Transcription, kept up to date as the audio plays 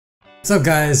What's up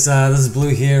guys, this is Blue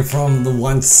here from the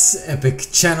Once Epic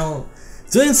channel,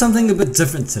 doing something a bit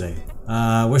different today.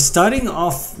 We're starting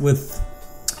off with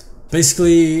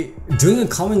basically doing a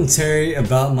commentary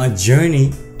about my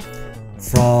journey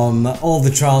from all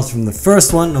the trials, from the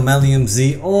first one, Normalium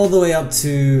Z, all the way up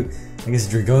to, I guess,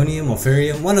 Dragonium or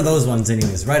Ferium, one of those ones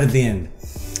anyways, right at the end.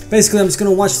 Basically, I'm just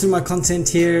going to watch through my content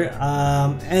here,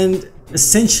 and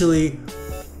essentially,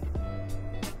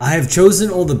 I have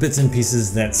chosen all the bits and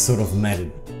pieces that sort of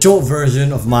mattered. Short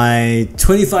version of my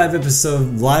 25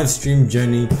 episode live stream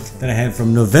journey that I had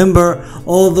from November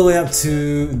all the way up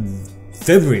to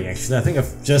February. Actually, I think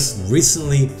I've just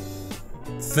recently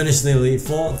finished the Elite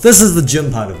Four. This is the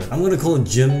gym part of it. I'm gonna call it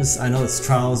gyms. I know it's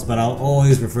trials, but I'll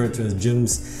always refer to it as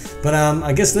gyms. But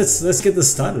I guess let's get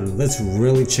this started. Let's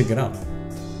really check it out.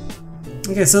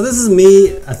 Okay, so this is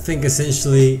me. I think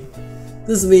essentially.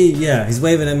 This is me, yeah, he's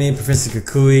waving at me, Professor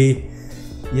Kukui.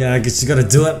 Yeah, I guess you gotta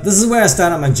do it. This is where I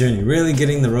start on my journey, really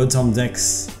getting the Rotom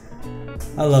decks.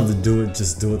 I love the do it,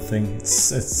 just do it thing.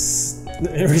 It's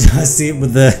every time I see it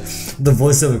with the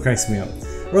voiceover cracks me up.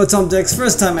 Rotom decks,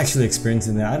 first time actually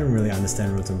experiencing that. I don't really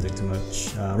understand Rotom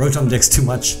decks too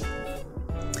much.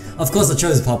 Of course I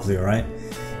chose Popplio, right?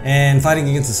 And fighting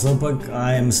against a Slowpoke,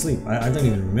 I am asleep. I don't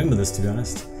even remember this, to be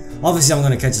honest. Obviously, I'm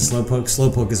going to catch a Slowpoke.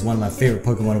 Slowpoke is one of my favorite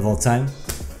Pokemon of all time.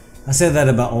 I say that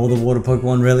about all the water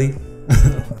Pokemon, really.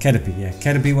 Caterpie, yeah.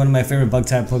 Caterpie, one of my favorite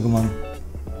bug-type Pokemon.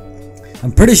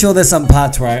 I'm pretty sure there's some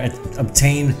parts where I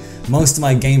obtain most of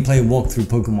my gameplay walkthrough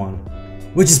Pokemon,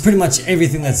 which is pretty much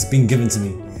everything that's been given to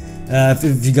me.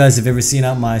 If you guys have ever seen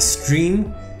out my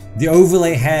stream, the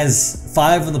overlay has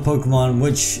 5 of the Pokemon,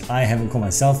 which I haven't caught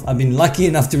myself. I've been lucky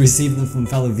enough to receive them from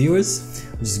fellow viewers,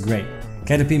 which is great.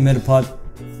 Caterpie, Metapod.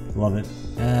 Love it.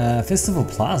 Festival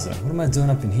Plaza. What am I doing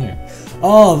up in here?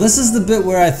 Oh, this is the bit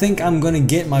where I think I'm gonna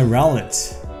get my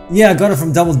Rowlet. Yeah, I got it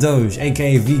from Double Doge,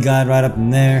 aka V-Guide, right up in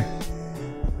there.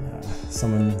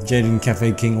 Someone, Jaden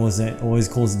Cafe King, always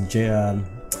calls it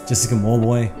Jessica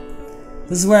Moorboy.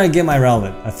 This is where I get my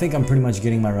Rowlet. I think I'm pretty much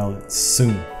getting my Rowlet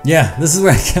soon. Yeah, this is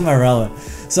where I get my Rowlet.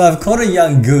 So I've caught a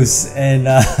young goose, and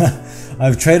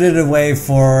I've traded it away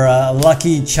for a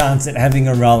lucky chance at having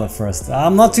a Rowlet first.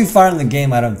 I'm not too far in the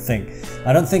game, I don't think.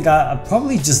 I'm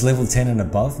probably just level 10 and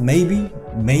above, maybe.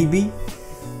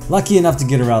 Lucky enough to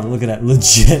get a Rowlet, look at that,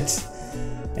 legit.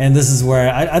 And this is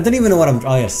where, I don't even know what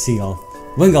oh yeah, Seagull.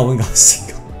 Wingull,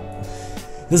 Seagull.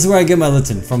 This is where I get my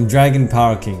Litten, from Dragon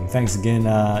Power King. Thanks again,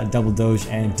 Double Doge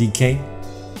and DK.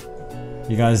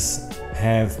 You guys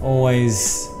have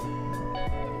always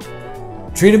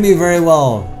treated me very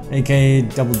well. aka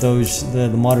Double Doge, the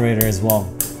moderator as well.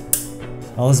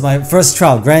 Oh, this is my first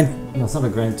trial. No, it's not a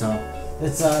grand trial.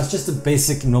 It's just a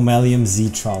basic Normalium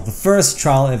Z trial. The first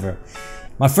trial ever.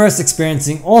 My first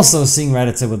experiencing, also seeing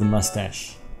Rattata with a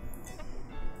mustache.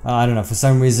 I don't know, for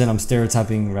some reason I'm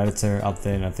stereotyping Rattata up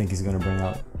there and I think he's gonna bring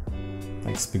out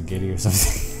like spaghetti or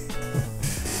something.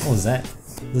 What was that?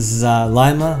 This is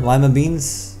lima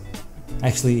beans.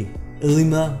 Actually,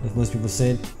 Ilima, if most people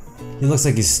say it. He looks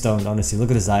like he's stoned, honestly.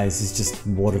 Look at his eyes. He's just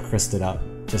water crysted out.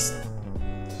 Just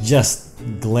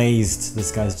glazed.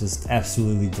 This guy's just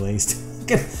absolutely glazed.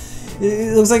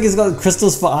 It looks like he's got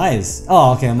crystals for eyes.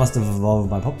 Oh, okay. I must have evolved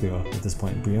my Popplio at this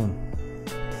point. Brion.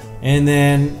 And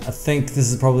then I think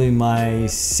this is probably my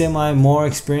more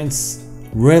experience.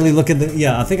 Really look at the.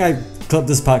 Yeah, I think I clipped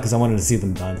this part because I wanted to see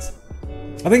them dance.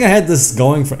 I think I had this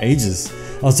going for ages.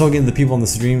 I was talking to the people on the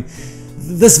stream.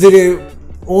 This video.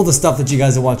 All the stuff that you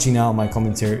guys are watching now on my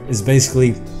commentary is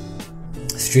basically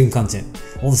stream content.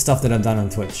 All the stuff that I've done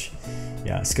on Twitch.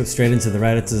 Yeah, skip straight into the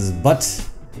Rattata's butt.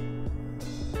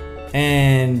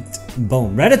 And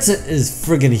boom. Rattata is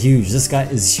friggin' huge. This guy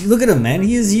is, look at him, man.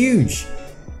 He is huge.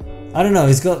 I don't know,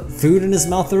 he's got food in his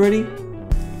mouth already.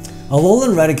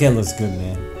 Alolan Raticate looks good,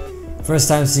 man. First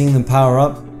time seeing them power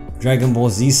up. Dragon Ball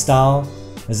Z style.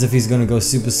 As if he's gonna go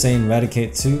Super Saiyan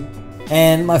Raticate 2.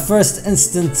 And my first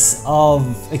instance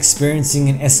of experiencing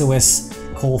an SOS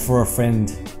call for a friend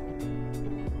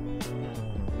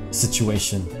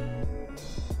situation.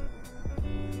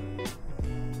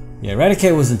 Yeah,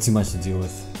 Raticate wasn't too much to deal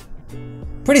with.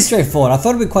 Pretty straightforward. I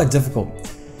thought it'd be quite difficult.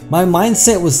 My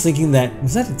mindset was thinking that,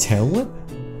 was that a tail whip?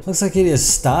 Looks like it has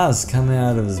stars coming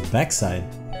out of his backside,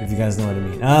 if you guys know what I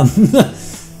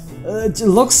mean. It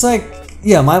looks like,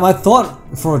 yeah, my thought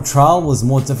for a trial was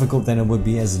more difficult than it would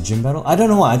be as a gym battle. I don't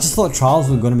know why, I just thought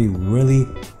trials were going to be really...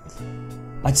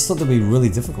 I just thought they'd be really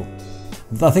difficult.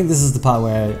 I think this is the part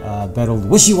where I battled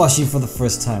Wishy-Washy for the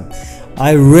first time.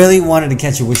 I really wanted to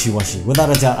catch a Wishy-Washy.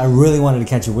 Without a doubt, I really wanted to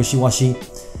catch a Wishy-Washy.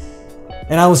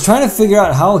 And I was trying to figure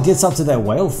out how it gets up to that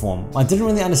whale form. I didn't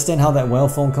really understand how that whale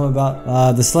form come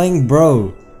about. The slaying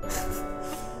bro.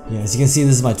 Yeah, as you can see,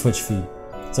 this is my Twitch feed.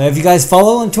 So if you guys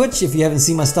follow on Twitch, if you haven't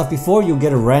seen my stuff before, you'll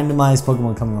get a randomized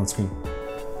Pokemon coming on screen.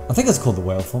 I think it's called the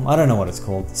whale form. I don't know what it's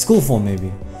called. School form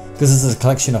maybe. Because this is a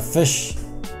collection of fish.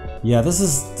 Yeah, this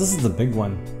is the big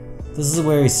one. This is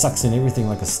where he sucks in everything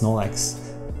like a Snorlax.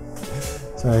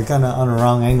 Sorry, kind of on a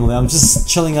wrong angle there. I'm just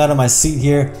chilling out of my seat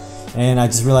here. And I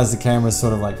just realized the camera is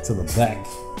sort of like to the back.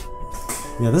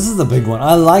 Yeah, this is the big one.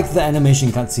 I like the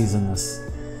animation cutscenes in this.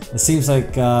 It seems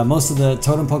like most of the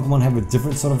totem Pokemon have a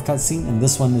different sort of cutscene, and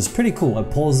this one is pretty cool. It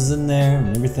pauses in there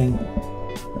and everything.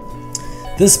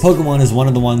 This Pokemon is one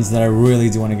of the ones that I really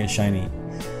do want to get shiny.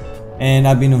 And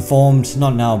I've been informed,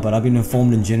 not now, but I've been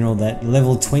informed in general that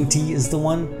level 20 is the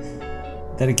one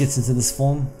that it gets into this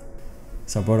form.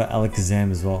 So I brought out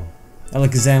Alakazam as well.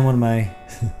 Alakazam, one of my...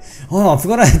 oh, I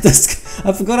forgot I had this.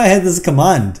 I forgot I had this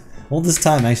command. All this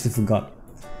time, I actually forgot.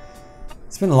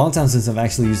 It's been a long time since I've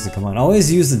actually used the command. I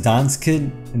always use the Dance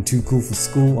Kid and Too Cool for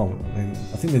School. Oh,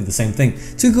 I think they're the same thing.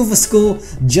 Too Cool for School,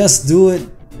 Just Do It.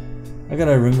 I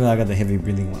gotta remember I got the heavy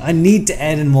breathing one. I need to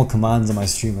add in more commands on my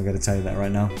stream. I gotta tell you that right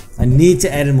now. I need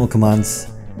to add in more commands.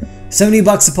 70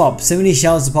 bucks a pop. 70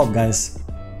 shells a pop, guys.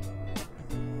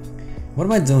 What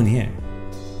am I doing here?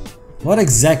 What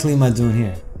exactly am I doing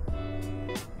here?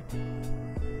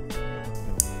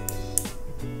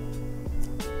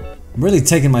 I'm really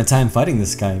taking my time fighting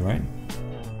this guy, right?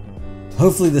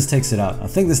 Hopefully this takes it out. I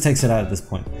think this takes it out at this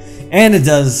point. And it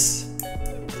does.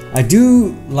 I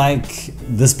do like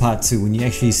this part too, when you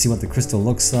actually see what the crystal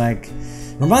looks like.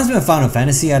 It reminds me of Final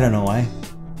Fantasy, I don't know why.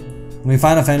 I mean,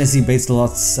 Final Fantasy bases a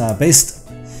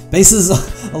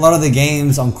lot of the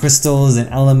games on crystals and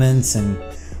elements and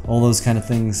all those kind of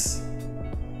things.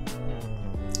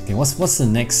 Okay, what's the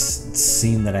next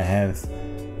scene that I have?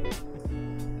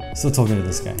 Still talking to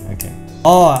this guy. Okay.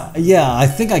 Oh yeah, I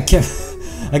think I kept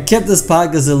this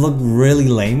part because it looked really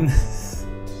lame.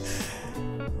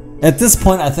 At this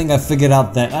point, I think I figured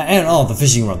out that and oh, the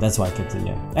fishing rod. That's why I kept it.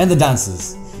 Yeah, and the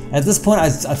dances. At this point, I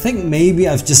think maybe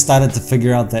I've just started to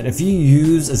figure out that if you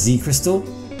use a Z crystal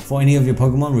for any of your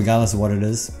Pokemon, regardless of what it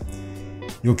is,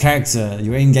 your character,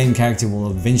 your in-game character, will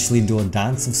eventually do a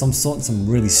dance of some sort, some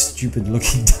really stupid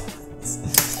looking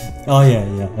dance. Oh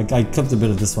yeah, I clipped a bit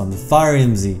of this one. The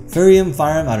Firium Z. Firium?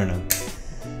 I don't know.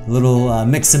 A little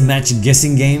mix and match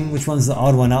guessing game. Which one's the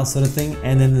odd one out sort of thing.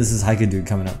 And then this is Haikyuu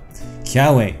coming up.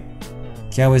 Kiawe.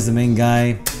 Kiawe's the main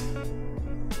guy.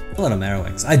 A lot of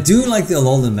Marowaks. I do like the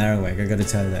Alolan Marowak, I gotta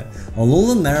tell you that.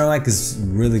 Alolan Marowak is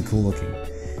really cool looking.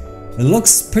 It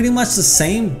looks pretty much the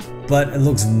same, but it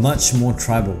looks much more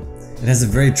tribal. It has a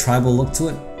very tribal look to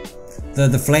it.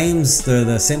 The flames,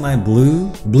 the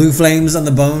semi-blue flames on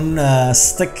the bone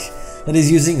stick that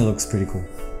he's using, it looks pretty cool.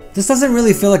 This doesn't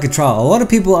really feel like a trial. A lot of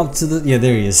people up to the... yeah,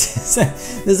 there he is.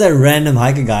 There's that random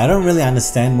hiker guy. I don't really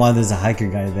understand why there's a hiker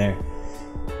guy there.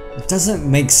 It doesn't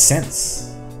make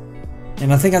sense.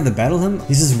 And I think I have to battle him.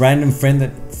 He's this random friend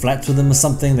that flats with him or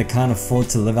something that can't afford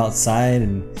to live outside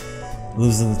and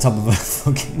lives on the top of a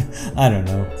fucking... I don't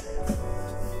know.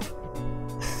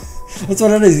 That's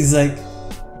what it is. He's like...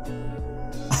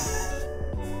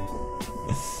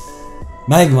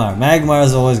 Magmar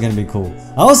is always going to be cool.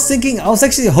 I was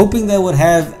actually hoping they would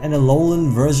have an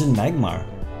Alolan version Magmar.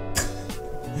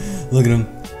 Look at him.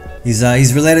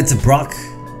 He's related to Brock.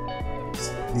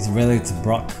 He's related to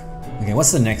Brock. Okay,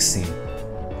 what's the next scene?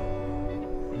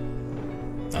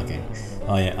 Okay.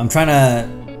 Oh yeah, I'm trying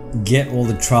to get all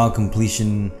the trial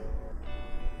completion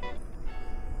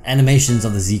animations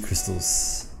of the Z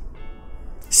crystals.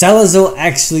 Salazar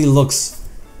actually looks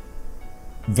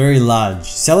very large.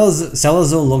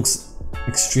 Salazar looks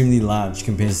extremely large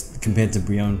compared to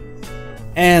Brionne.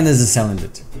 And there's a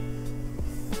Salandit.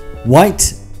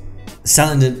 White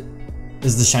Salandit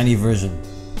is the shiny version.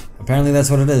 Apparently that's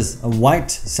what it is. A white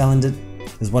Salandit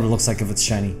is what it looks like if it's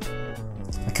shiny.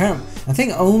 I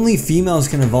think only females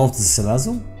can evolve to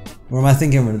Salazar? Or am I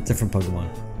thinking of a different Pokemon?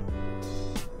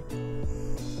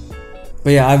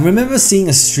 But yeah, I remember seeing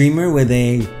a streamer where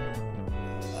they...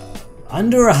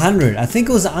 under 100, I think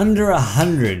it was under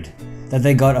 100 that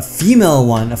they got a female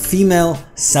one, a female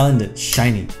Salandit,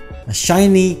 shiny. A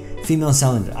shiny female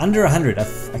Salandit. Under 100, I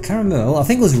can't remember, I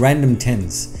think it was Random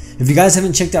 10s. If you guys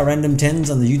haven't checked out Random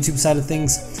 10s on the YouTube side of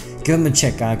things, give him a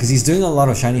check, because he's doing a lot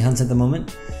of shiny hunts at the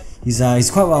moment. He's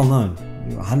quite well known,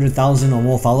 100,000 or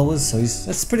more followers, so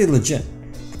that's pretty legit.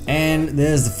 And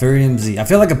there's the Firium Z. I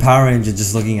feel like a Power Ranger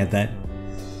just looking at that.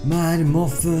 Mighty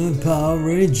Morphin Power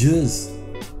Rangers.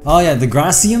 Oh yeah, the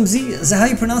Gracium Z? Is that how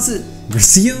you pronounce it?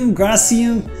 Gracium?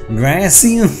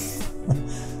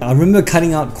 I remember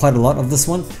cutting out quite a lot of this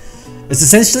one. It's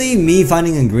essentially me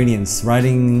finding ingredients,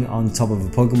 riding on top of a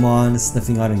Pokemon,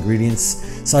 sniffing out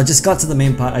ingredients. So I just got to the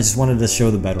main part. I just wanted to show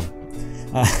the battle.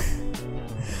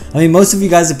 I mean, most of you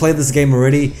guys have played this game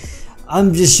already.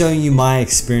 I'm just showing you my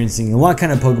experiencing and what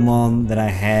kind of Pokemon that I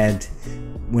had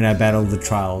when I battled the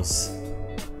trials.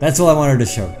 That's all I wanted to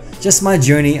show. Just my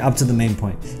journey up to the main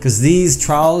point. Because these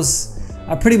trials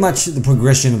are pretty much the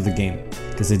progression of the game.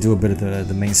 Because they do a bit of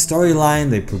the main storyline,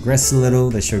 they progress a little,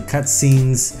 they show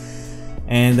cutscenes,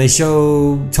 and they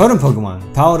show totem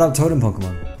Pokemon, powered up totem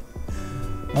Pokemon.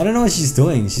 I don't know what she's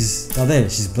doing. Oh there,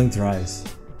 she's blinked her eyes.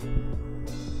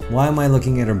 Why am I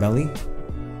looking at her belly?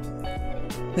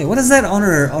 Hey, what is that on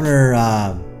her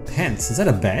pants? Is that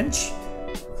a badge?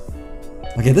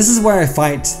 Okay, this is where I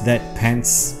fight that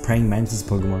praying mantis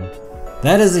Pokemon.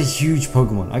 That is a huge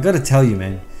Pokemon. I gotta tell you,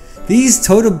 man. These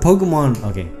totem Pokemon,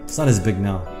 okay, it's not as big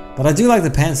now, but I do like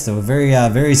the pants though. Very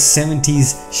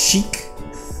 70s chic.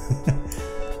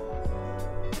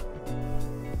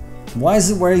 Why is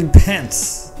it wearing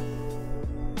pants?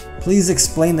 Please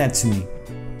explain that to me.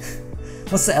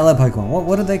 What's the LA Pokemon?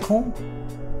 What do they call?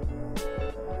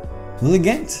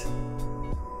 Lilligant?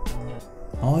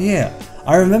 Oh yeah,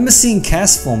 I remember seeing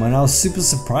cast form and I was super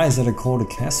surprised that it called a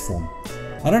cast form.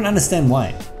 I don't understand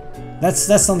why. That's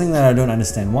something that I don't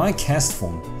understand. Why cast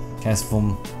form? Cast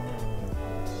form.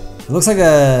 It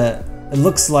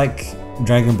looks like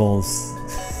Dragon Balls.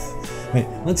 Wait,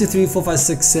 1, 2, 3, 4, 5,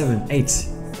 6, 7, 8.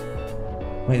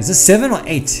 Wait, is this 7 or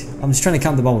 8? I'm just trying to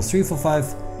count the bubbles. 3, 4,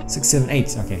 5, 6, 7,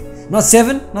 8. Okay. Not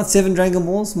 7, not 7 Dragon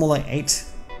Balls, more like 8.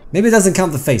 Maybe it doesn't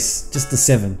count the face, just the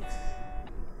 7.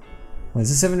 Wait, is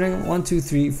this 7 Dragon Balls? 1, 2,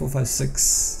 3, 4, 5, 6,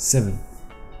 7.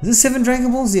 Is this 7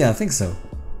 Dragon Balls? Yeah, I think so.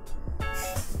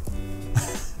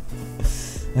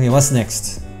 Okay, what's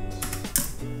next?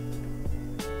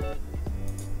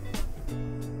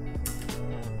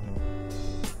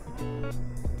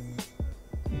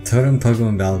 Totem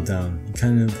Pokemon battle down.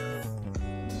 Kind of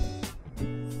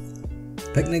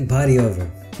picnic party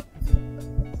over.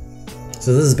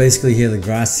 So this is basically here the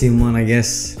Grassium one, I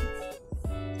guess.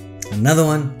 Another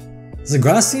one. Is it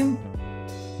Grassium?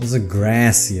 It's a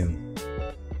Grassium.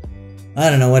 I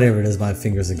don't know, whatever it is, my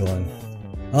fingers are glowing.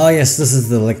 Oh yes, this is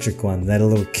the electric one, that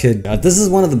little kid. This is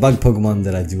one of the bug Pokemon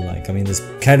that I do like. I mean, there's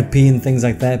Caterpie and things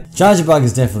like that. Charjabug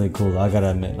is definitely cool, I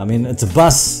gotta admit. I mean, it's a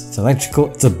bus, it's electrical,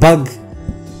 it's a bug.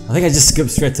 I think I just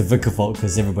skipped straight to Vikavolt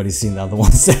because everybody's seen the other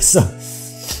ones there, so.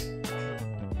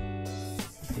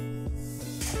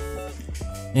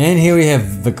 And here we have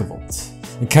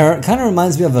Vikavolt. It kind of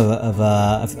reminds me of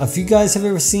if you guys have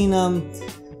ever seen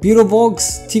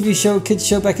Beetleborgs TV show, kids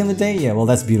show back in the day. Yeah, well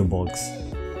that's Beetleborgs.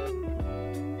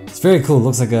 It's very cool.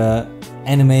 Looks like a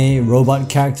anime robot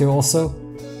character also.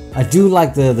 I do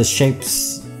like the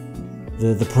shapes,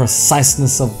 the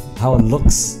preciseness of how it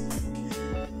looks.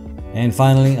 And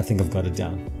finally, I think I've got it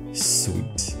down.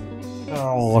 Sweet.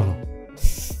 Oh.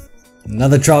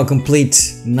 Another trial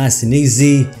complete. Nice and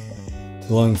easy.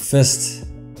 Glowing fist.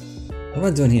 What am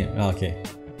I doing here? Oh, okay.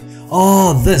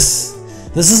 Oh, this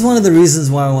is one of the reasons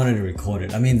why I wanted to record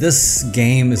it. I mean, this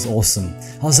game is awesome.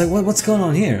 I was like, what's going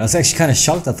on here? I was actually kind of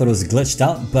shocked. I thought it was glitched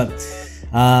out, but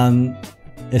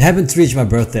it happened to reach my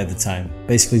birthday at the time.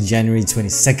 Basically January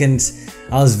 22nd.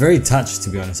 I was very touched, to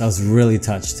be honest. I was really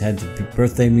touched. Had the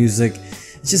birthday music.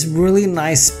 It's just really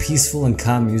nice, peaceful and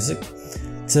calm music.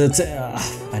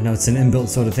 I know it's an inbuilt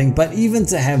sort of thing, but even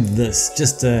to have this,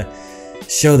 just to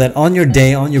show that on your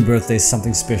day, on your birthday,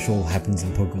 something special happens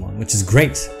in Pokemon, which is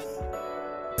great.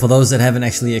 For those that haven't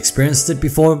actually experienced it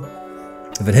before,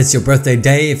 if it hits your birthday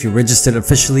day, if you're registered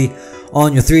officially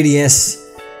on your 3DS,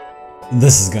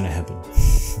 this is gonna happen.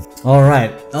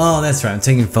 Alright, oh that's right, I'm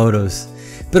taking photos.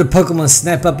 Bit of Pokemon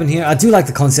Snap up in here. I do like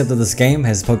the concept of this game. It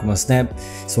has Pokemon Snap,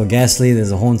 so a Ghastly,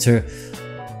 there's a Haunter.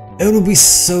 It would be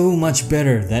so much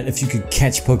better that if you could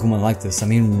catch Pokemon like this. I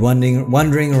mean,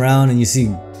 wandering around and you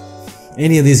see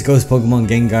any of these ghost Pokemon,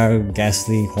 Gengar,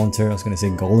 Ghastly, Haunter, I was gonna say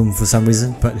Golem for some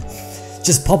reason, but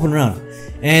just popping around.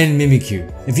 And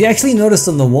Mimikyu. If you actually noticed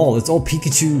on the wall, it's all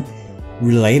Pikachu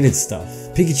related stuff.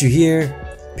 Pikachu here,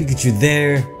 Pikachu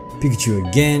there, Pikachu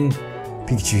again,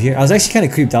 Pikachu here. I was actually kind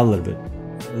of creeped out a little bit.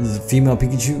 This is a female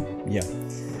Pikachu? Yeah.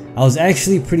 I was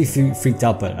actually pretty freaked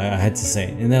out, but I had to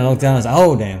say. And then I looked down and I was like,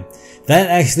 oh damn. That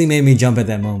actually made me jump at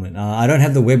that moment. I don't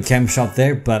have the webcam shot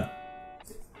there, but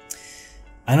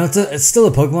I know it's still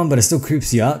a Pokemon, but it still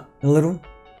creeps you out a little.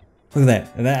 Look at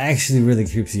that. That actually really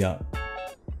creeps you out.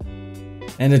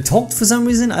 And it talked for some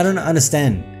reason. I don't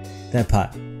understand that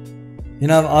part. You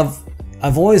know,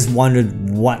 I've always wondered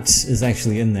what is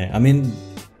actually in there. I mean,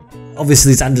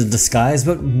 obviously it's under disguise,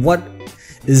 but what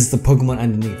is the Pokemon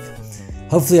underneath.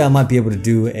 Hopefully I might be able to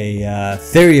do a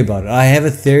theory about it. I have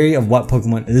a theory of what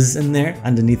Pokemon is in there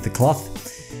underneath the cloth.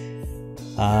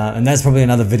 And that's probably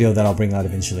another video that I'll bring out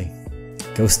eventually.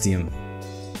 Ghostium.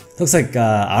 Looks like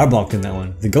Arbok in that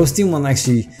one. The Ghostium one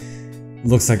actually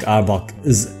looks like Arbok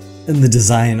is in the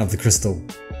design of the crystal.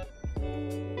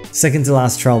 Second to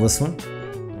last trial, this one.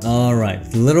 Alright,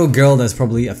 the little girl that's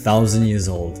probably 1,000 years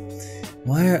old.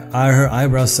 Why are her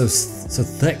eyebrows so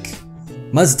thick?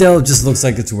 Mudsdale just looks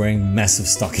like it's wearing massive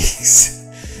stockings.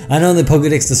 I know in the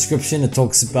Pokédex description it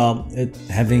talks about it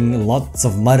having lots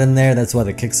of mud in there, that's why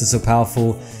the kicks are so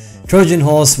powerful. Trojan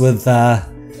horse with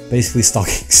basically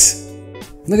stockings.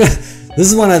 Look at,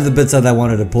 this is one of the bits that I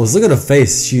wanted to pause. Look at her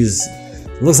face, she's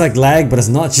looks like lag, but it's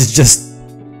not, she's just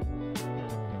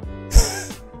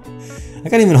I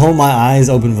can't even hold my eyes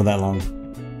open for that long.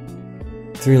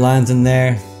 3 lines in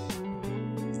there.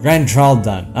 Grand trial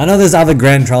done. I know there's other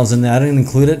grand trials in there, I didn't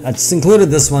include it. I just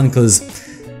included this one because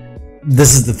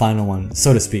this is the final one,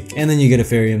 so to speak. And then you get a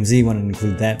Fairy Z, wanted to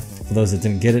include that for those that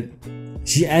didn't get it.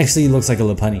 She actually looks like a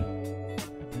Lopunny.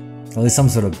 Or at least some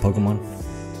sort of Pokemon.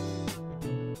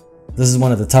 This is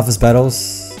one of the toughest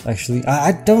battles, actually.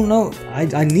 I don't know,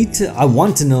 I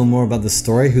want to know more about the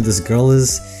story, who this girl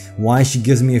is, why she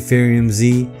gives me a Fairy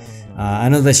Z. I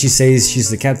know that she says she's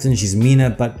the captain, she's Mina,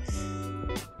 but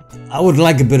I would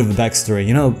like a bit of a backstory,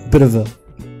 you know, a bit of a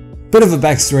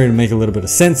backstory to make a little bit of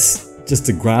sense, just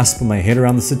to grasp my head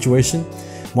around the situation.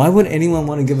 Why would anyone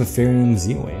want to give a Fairy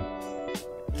Z away?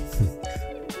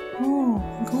 Oh,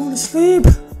 I'm going to sleep.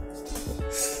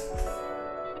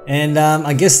 And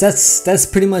I guess that's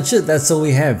pretty much it. That's all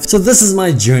we have. So this is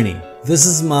my journey. This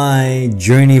is my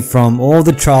journey from all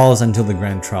the trials until the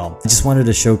grand trial. I just wanted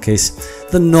to showcase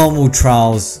the normal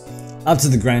trials up to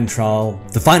the grand trial,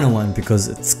 the final one, because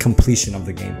it's completion of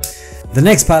the game. The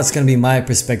next part is going to be my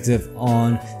perspective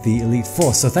on the Elite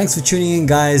Four. So thanks for tuning in,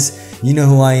 guys. You know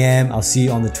who I am. I'll see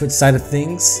you on the Twitch side of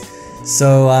things.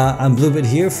 So I'm Bluebit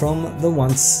here from the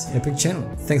Once Epic channel.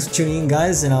 Thanks for tuning in,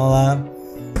 guys, and I'll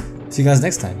see you guys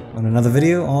next time on another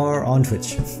video or on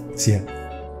Twitch. See ya.